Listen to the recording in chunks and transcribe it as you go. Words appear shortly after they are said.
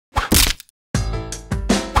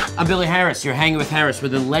I'm Billy Harris. You're hanging with Harris. We're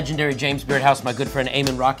the legendary James Beard House. My good friend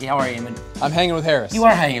Eamon, Rockey. How are you, Eamon? I'm hanging with Harris. You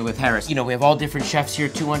are hanging with Harris. You know, we have all different chefs here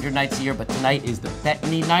 200 nights a year, but tonight is the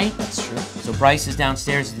Bettany night. That's true. So Bryce is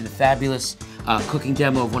downstairs. He did a fabulous cooking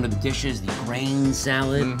demo of one of the dishes, the grain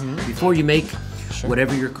salad. Before you make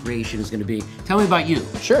whatever your creation is going to be, tell me about you.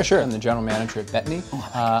 Sure. I'm the general manager at Bettany.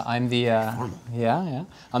 Oh, I'm the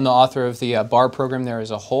I'm the author of the bar program there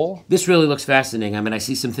as a whole. This really looks fascinating. I mean, I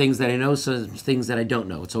see some things that I know, some things that I don't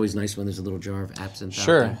know. It's always nice when there's a little jar of absinthe.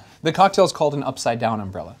 Sure. Out there. The cocktail is called an upside down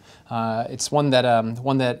umbrella. It's one that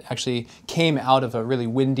actually came out of a really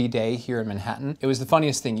windy day here in Manhattan. It was the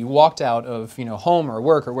funniest thing. You walked out of home or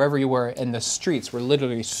work or wherever you were, and the streets were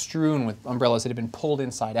literally strewn with umbrellas that had been pulled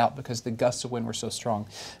inside out because the gusts of wind were so strong.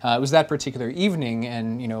 It was that particular evening,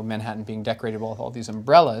 and Manhattan being decorated with all these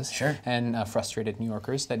umbrellas, and frustrated New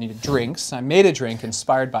Yorkers that needed drinks. I made a drink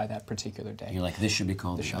inspired by that particular day. You're like, this should be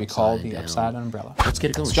called the upside down umbrella. Let's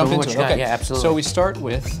get it going. Let's jump into it. Okay. Yeah, absolutely. So we start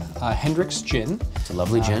with Hendrick's gin. It's a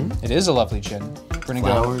lovely gin. It is a lovely gin. We're gonna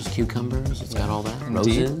Flowers, cucumbers, it's got all that.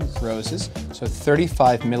 Indeed. Roses. So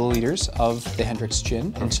 35 milliliters of the Hendrick's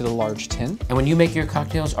gin into the large tin. And when you make your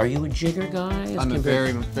cocktails, are you a jigger guy? I'm a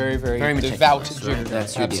very meticulous, devout right? jigger guy.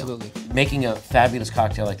 That's your Absolutely. deal. Making a fabulous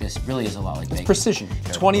cocktail like this really is a lot like making. Precision.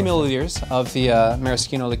 20 milliliters of the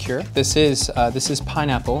maraschino liqueur. This is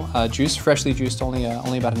pineapple juice, freshly juiced only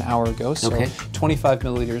about an hour ago. So 25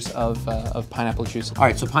 milliliters of pineapple juice. All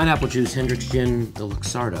right, so pineapple juice, Hendrick's gin, the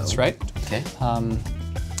Luxardo. That's right. Okay.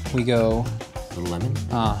 We go. A little lemon.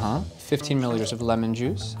 15 milliliters of lemon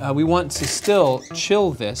juice. We want to still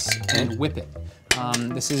chill this and whip it.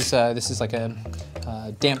 This is like a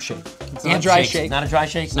damp shake. It's not a dry shake. Not a dry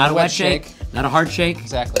shake. Not a wet shake. Not a hard shake.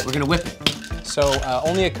 Exactly. We're gonna whip it. So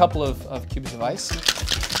only a couple of cubes of ice.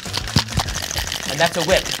 And that's a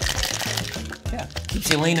whip. Yeah. Keeps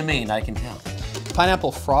you lean and mean, I can tell.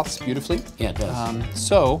 Pineapple froths beautifully. Yeah, it does.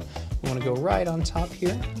 So we want to go right on top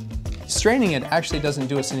here. Straining it actually doesn't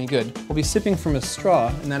do us any good. We'll be sipping from a straw,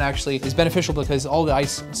 and that actually is beneficial because all the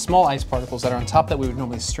small ice particles that are on top that we would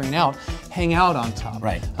normally strain out, hang out on top.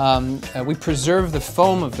 Right. We preserve the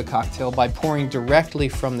foam of the cocktail by pouring directly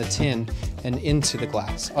from the tin and into the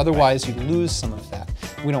glass. Otherwise, you lose some of that.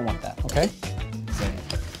 We don't want that, okay?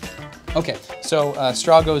 Okay, so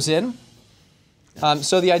straw goes in.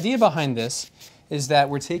 So the idea behind this is that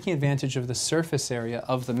we're taking advantage of the surface area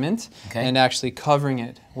of the mint and actually covering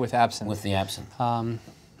it with absinthe. With the absinthe.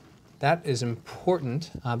 That is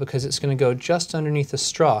important because it's going to go just underneath the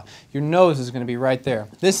straw. Your nose is going to be right there.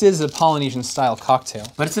 This is a Polynesian-style cocktail.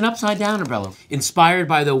 But it's an upside-down umbrella, inspired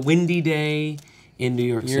by the windy day in New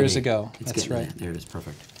York City. Years ago, That's right. There it is,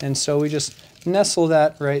 perfect. And so we just nestle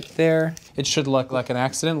that right there. It should look like an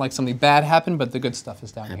accident, like something bad happened, but the good stuff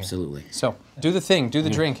is down here. Absolutely. So do the thing, do the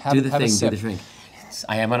drink, have a sip. Do the drink.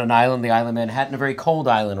 I am on an island, the island of Manhattan, a very cold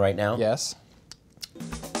island right now. Yes.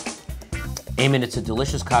 Eamon, it's a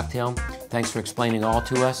delicious cocktail. Thanks for explaining all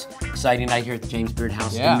to us. Exciting night here at the James Beard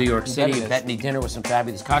House in New York City. Bettany dinner with some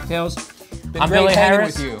fabulous cocktails. I'm Billy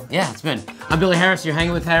Harris. With you. Yeah, it's been. I'm Billy Harris. You're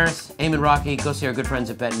hanging with Harris. Eamon, Rockey. Go see our good friends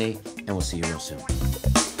at Bettany, and we'll see you real soon.